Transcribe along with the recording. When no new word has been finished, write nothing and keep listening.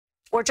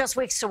We're just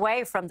weeks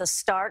away from the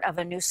start of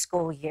a new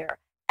school year,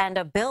 and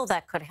a bill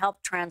that could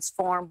help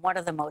transform one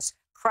of the most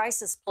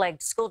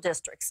crisis-plagued school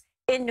districts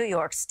in New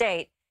York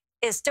State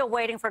is still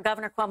waiting for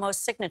Governor Cuomo's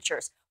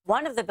signatures.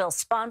 One of the bill's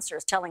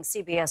sponsors telling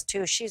CBS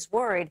 2 she's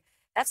worried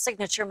that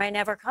signature may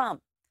never come.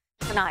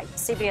 Tonight,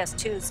 CBS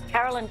 2's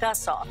Carolyn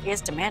Gusoff is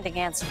demanding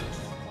answers.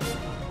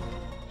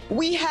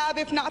 We have,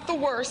 if not the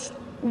worst,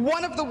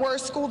 one of the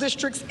worst school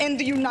districts in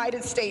the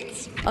United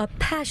States. A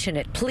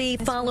passionate plea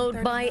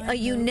followed by a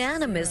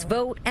unanimous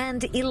vote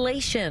and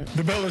elation.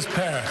 The bill is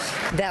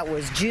passed. That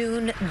was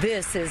June.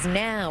 This is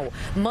now.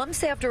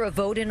 Months after a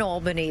vote in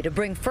Albany to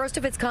bring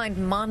first-of-its-kind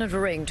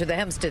monitoring to the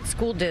Hempstead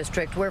School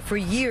District, where for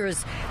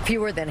years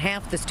fewer than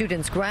half the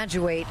students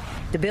graduate,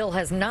 the bill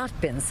has not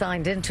been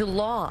signed into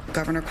law.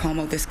 Governor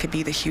Cuomo, this could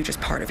be the hugest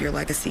part of your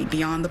legacy,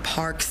 beyond the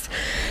parks,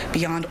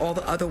 beyond all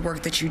the other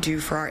work that you do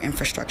for our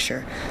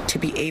infrastructure, to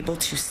be able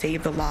to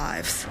save the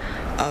lives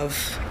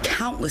of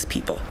countless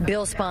people.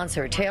 Bill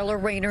sponsor Taylor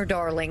Rayner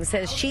Darling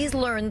says she's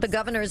learned the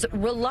governor's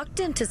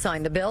reluctant to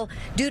sign the bill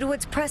due to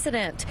its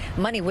precedent.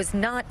 Money was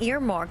not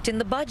earmarked in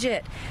the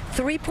budget.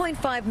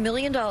 $3.5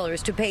 million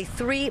to pay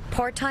 3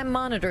 part-time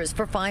monitors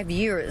for 5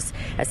 years.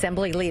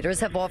 Assembly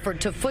leaders have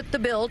offered to foot the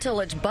bill till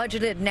it's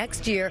budgeted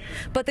next year,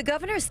 but the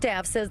governor's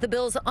staff says the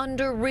bill's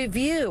under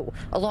review,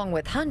 along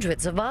with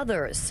hundreds of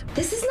others.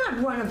 This is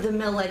not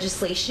run-of-the-mill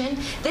legislation.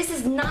 This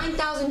is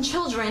 9,000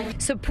 children.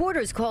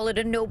 Supporters call it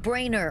a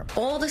no-brainer.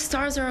 All the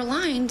stars are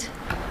aligned,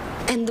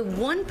 and the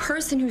one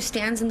person who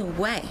stands in the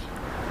way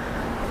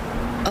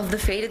of the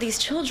fate of these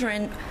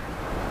children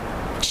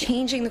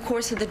changing the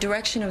course of the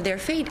direction of their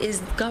fate is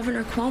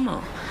Governor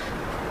Cuomo.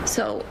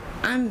 So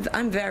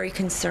I'm very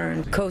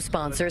concerned.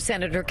 Co-sponsor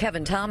Senator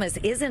Kevin Thomas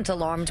isn't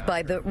alarmed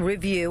by the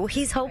review.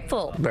 He's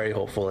hopeful. Very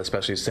hopeful,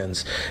 especially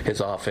since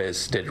his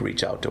office did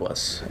reach out to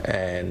us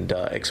and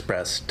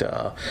expressed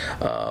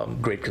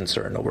great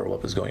concern over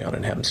what was going on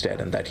in Hempstead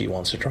and that he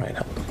wants to try and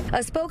help.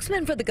 A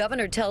spokesman for the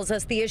governor tells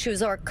us the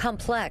issues are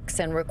complex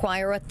and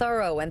require a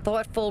thorough and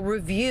thoughtful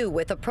review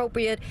with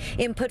appropriate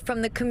input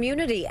from the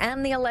community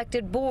and the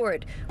elected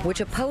board,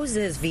 which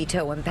opposes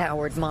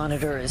veto-empowered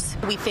monitors.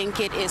 We think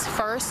it is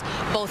first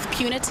both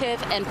punitive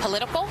and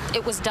political.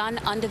 It was done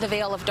under the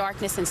veil of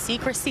darkness and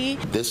secrecy.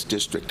 This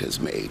district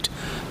has made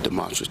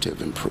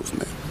demonstrative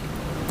improvement.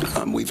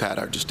 We've had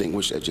our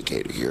distinguished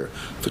educator here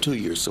for 2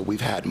 years, so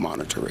we've had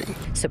monitoring.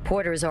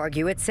 Supporters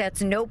argue it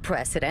sets no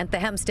precedent. The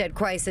Hempstead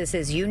crisis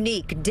is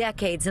unique,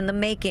 decades in the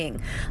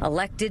making.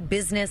 Elected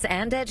business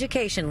and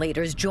education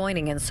leaders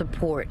joining in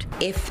support.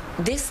 If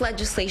this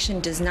legislation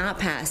does not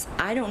pass,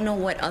 I don't know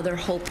what other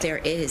hope there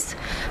is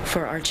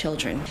for our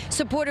children.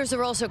 Supporters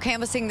are also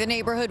canvassing the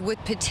neighborhood with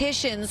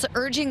petitions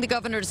urging the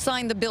governor to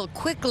sign the bill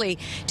quickly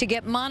to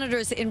get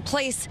monitors in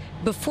place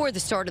before the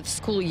start of the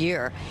school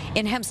year.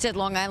 In Hempstead,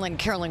 Long Island,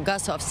 Carolyn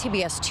Gusoff,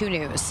 CBS 2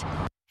 News.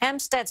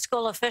 Hempstead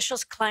school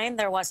officials claim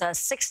there was a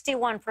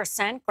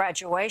 61%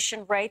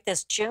 graduation rate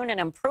this June, an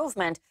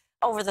improvement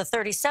over the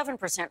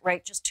 37%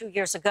 rate just 2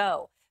 years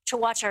ago. To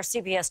watch our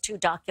CBS 2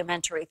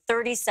 documentary,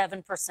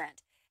 37%,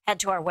 head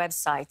to our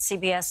website,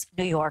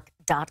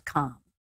 cbsnewyork.com.